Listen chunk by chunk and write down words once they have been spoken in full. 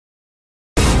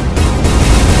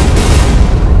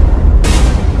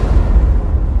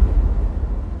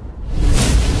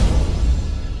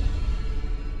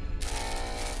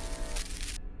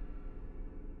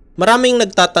Maraming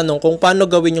nagtatanong kung paano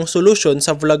gawin yung solution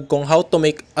sa vlog kong how to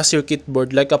make a circuit board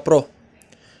like a pro.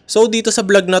 So dito sa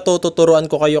vlog na to, tuturuan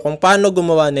ko kayo kung paano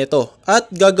gumawa nito at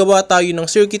gagawa tayo ng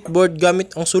circuit board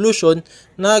gamit ang solution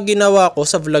na ginawa ko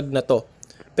sa vlog na to.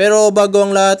 Pero bago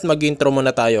ang lahat, mag-intro muna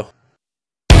tayo.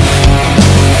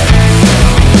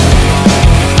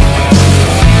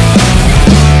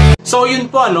 So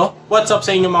yun po what's up sa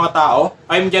inyo mga tao?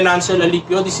 I'm Janansel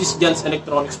Alipio, this is Jan's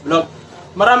Electronics Vlog.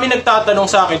 Marami nagtatanong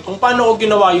sa akin kung paano ko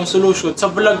ginawa yung solution sa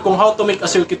vlog kung how to make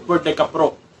a circuit board like a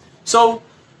pro. So,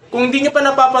 kung hindi nyo pa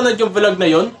napapanood yung vlog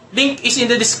na yon, link is in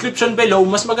the description below.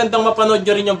 Mas magandang mapanood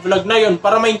nyo rin yung vlog na yon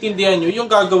para maintindihan nyo yung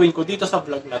gagawin ko dito sa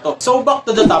vlog na to. So, back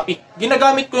to the topic.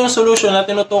 Ginagamit ko yung solution na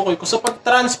tinutukoy ko sa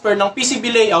pag-transfer ng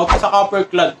PCB layout sa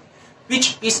copper cloth,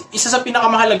 which is isa sa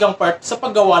pinakamahalagang part sa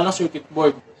paggawa ng circuit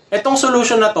board. Etong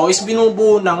solution na to is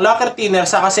binubuo ng lacquer thinner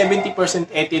saka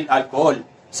 70% ethyl alcohol.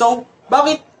 So,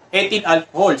 bakit ethyl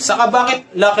alcohol? Saka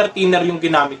bakit lacquer thinner yung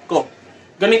ginamit ko?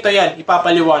 Ganito yan,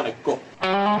 ipapaliwanag ko.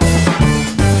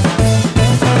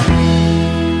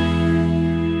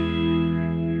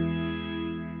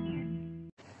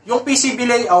 Yung PCB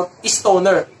layout is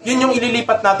toner. Yun yung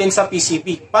ililipat natin sa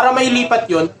PCB. Para mailipat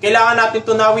yun, kailangan natin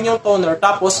tunawin yung toner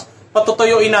tapos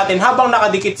patutuyuin natin habang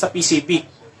nakadikit sa PCB.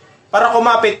 Para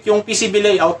kumapit yung PCB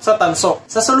layout sa tanso.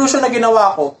 Sa solution na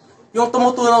ginawa ko, yung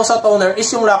tumutunaw sa toner is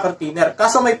yung lacquer thinner.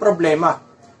 Kaso may problema.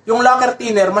 Yung lacquer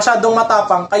thinner masyadong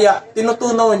matapang kaya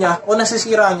tinutunaw niya o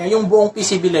nasisira niya yung buong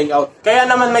PCB layout. Kaya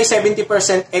naman may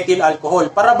 70% ethyl alcohol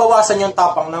para bawasan yung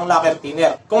tapang ng lacquer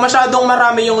thinner. Kung masyadong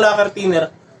marami yung lacquer thinner,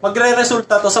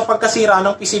 magre-resulta to sa pagkasira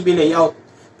ng PCB layout.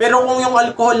 Pero kung yung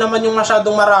alcohol naman yung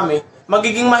masyadong marami,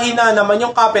 magiging mahina naman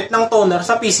yung kapit ng toner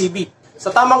sa PCB.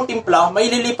 Sa tamang timpla,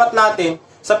 maililipat natin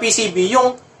sa PCB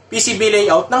yung PCB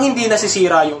layout nang hindi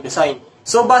nasisira yung design.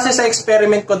 So, base sa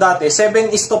experiment ko dati,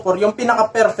 7:4 yung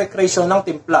pinaka-perfect ratio ng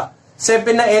timpla. 7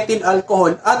 na ethyl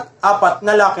alcohol at 4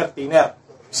 na lacquer thinner.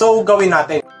 So, gawin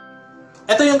natin.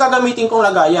 Ito yung gagamitin kong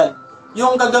lagayan.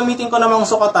 Yung gagamitin ko namang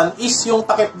sukatan is yung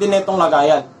takip din itong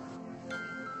lagayan.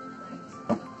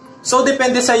 So,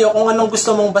 depende sa iyo kung anong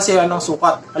gusto mong basehan ng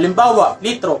sukat. Halimbawa,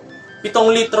 litro.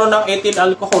 7 litro ng ethyl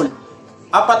alcohol.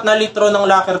 4 na litro ng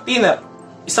lacquer thinner.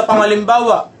 Isa pang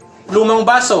halimbawa, lumang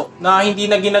baso na hindi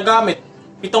na ginagamit.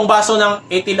 7 baso ng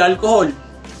ethyl alcohol.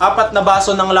 4 na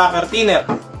baso ng lacquer thinner.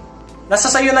 Nasa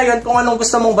sayo na yun kung anong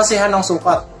gusto mong basehan ng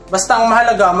sukat. Basta ang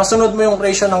mahalaga, masunod mo yung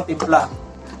ratio ng timpla.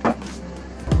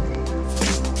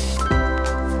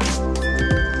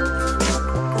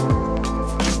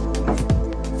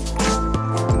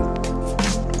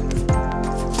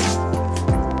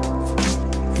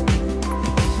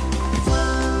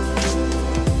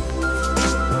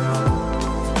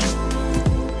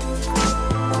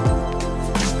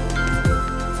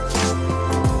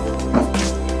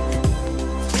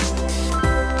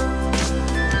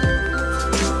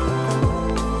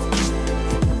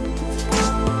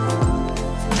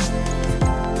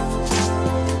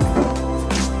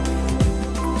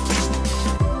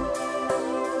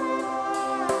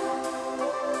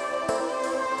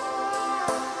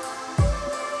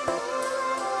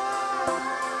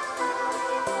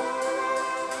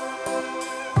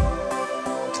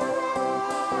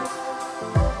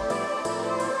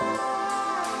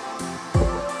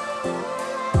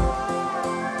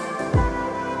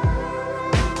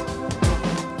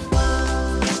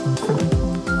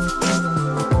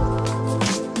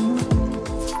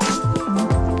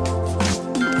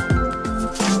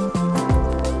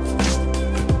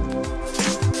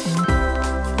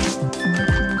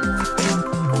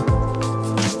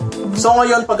 So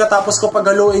ngayon, pagkatapos ko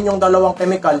paghaluin yung dalawang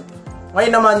chemical,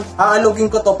 ngayon naman,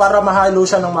 aalugin ko to para mahalo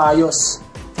siya ng maayos.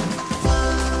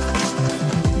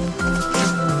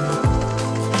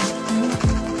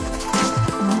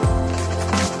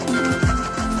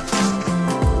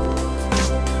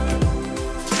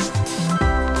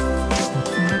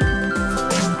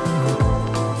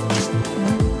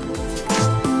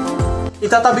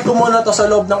 Itatabi ko muna to sa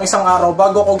loob ng isang araw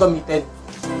bago ko gamitin.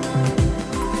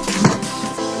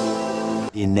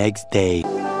 The next day.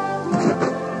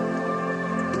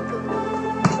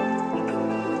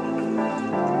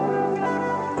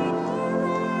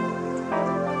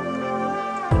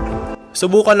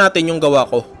 Subukan natin yung gawa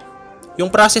ko. Yung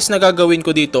process na gagawin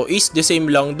ko dito is the same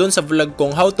lang dun sa vlog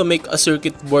kong how to make a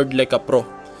circuit board like a pro.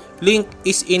 Link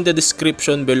is in the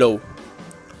description below.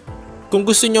 Kung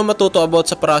gusto nyo matuto about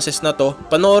sa process na to,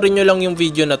 panoorin nyo lang yung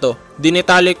video na to.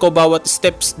 Dinetali ko bawat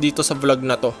steps dito sa vlog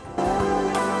na to.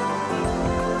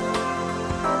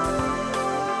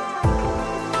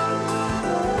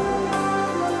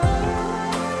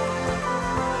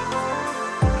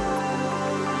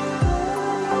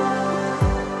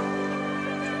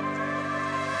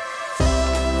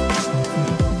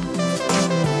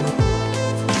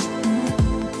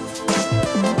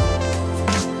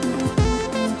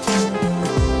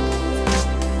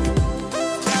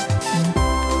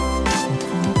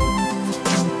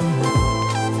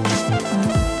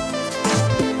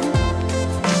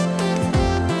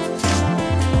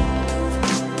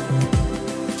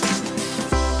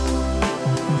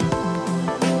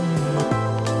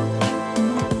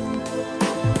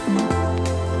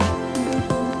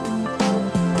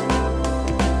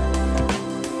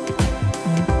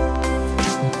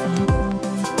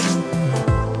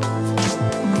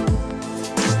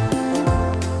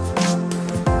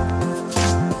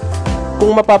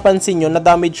 Kung mapapansin nyo,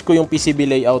 na-damage ko yung PCB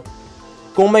layout.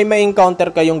 Kung may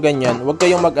ma-encounter kayong ganyan, huwag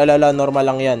kayong mag-alala, normal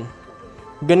lang yan.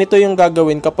 Ganito yung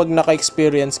gagawin kapag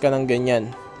naka-experience ka ng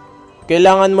ganyan.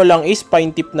 Kailangan mo lang is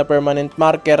fine tip na permanent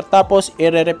marker, tapos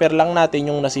i-repair lang natin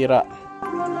yung nasira.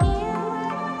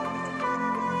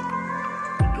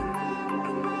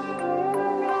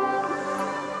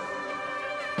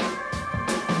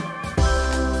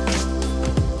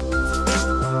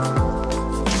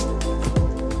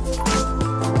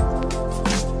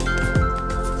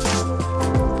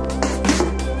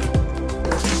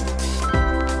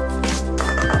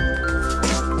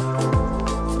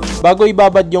 Bago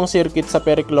ibabad yung circuit sa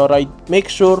perchloride, make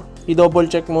sure i-double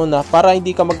check muna para hindi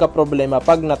ka magka-problema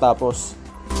pag natapos.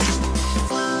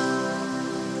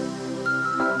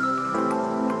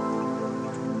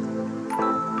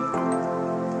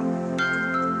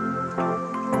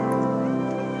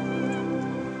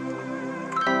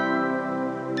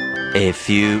 A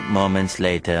few moments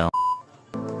later.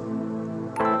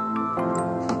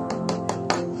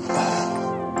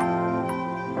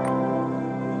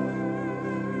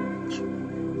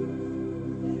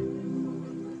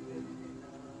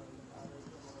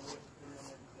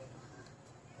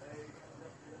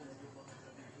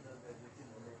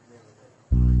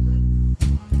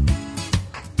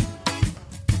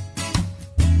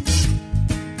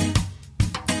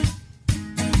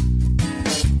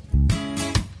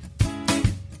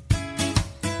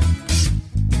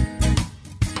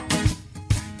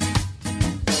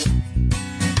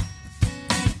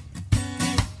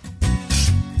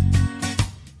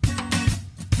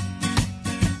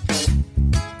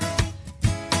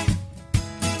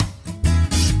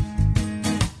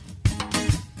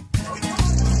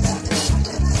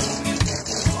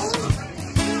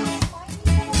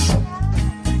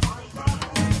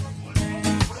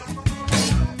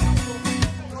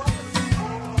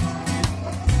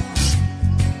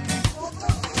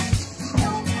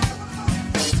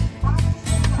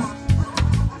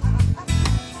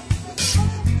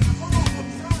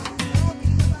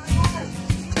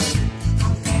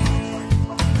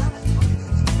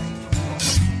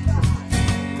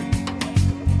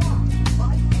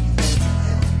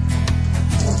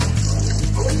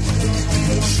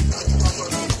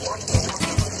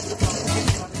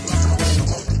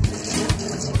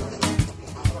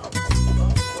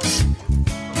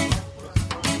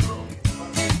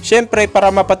 Siyempre, para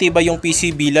mapatibay yung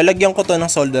PCB, lalagyan ko to ng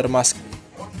solder mask.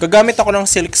 Gagamit ako ng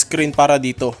silk screen para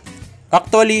dito.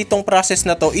 Actually, itong process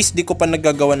na to is di ko pa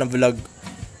naggagawa ng vlog.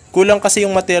 Kulang kasi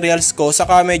yung materials ko,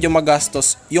 saka medyo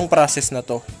magastos yung process na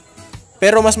to.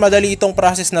 Pero mas madali itong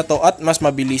process na to at mas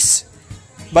mabilis.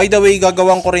 By the way,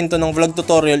 gagawin ko rin to ng vlog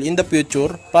tutorial in the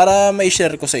future para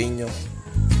ma-share ko sa inyo.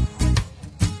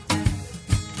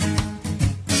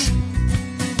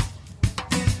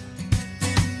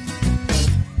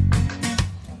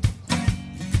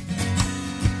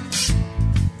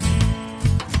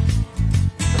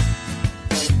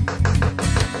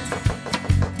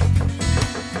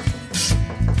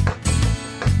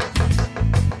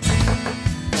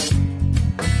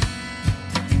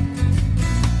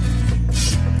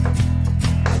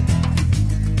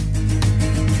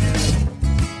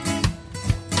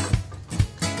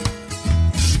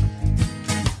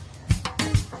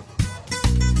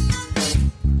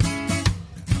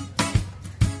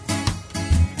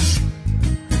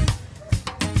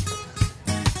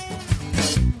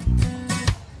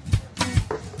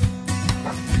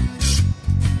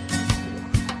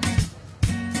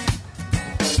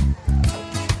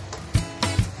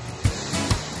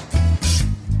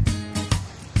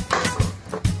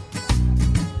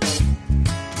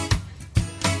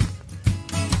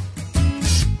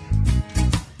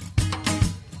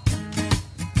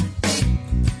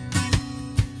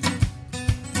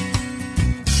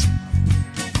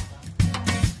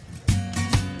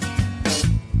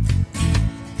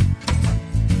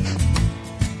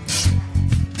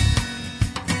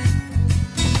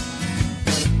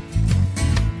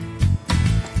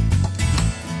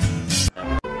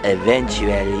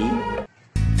 Eventually.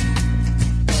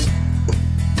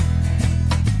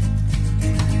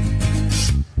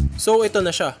 So ito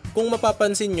na siya. Kung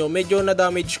mapapansin nyo, medyo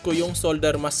na-damage ko yung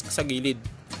solder mask sa gilid.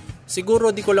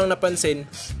 Siguro di ko lang napansin,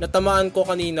 natamaan ko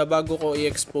kanina bago ko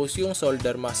i-expose yung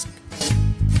solder mask.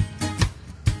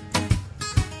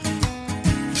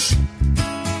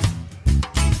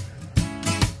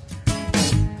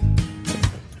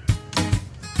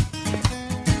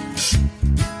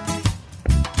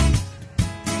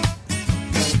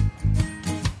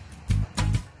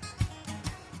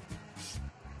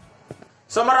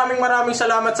 So So maraming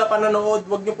salamat sa panonood.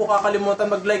 Huwag niyo po kakalimutan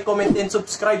mag-like, comment, and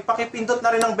subscribe. Pakipindot na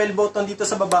rin ang bell button dito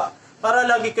sa baba para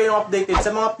lagi kayong updated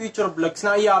sa mga future vlogs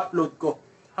na i-upload ko.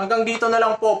 Hanggang dito na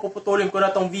lang po, puputulin ko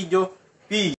na tong video.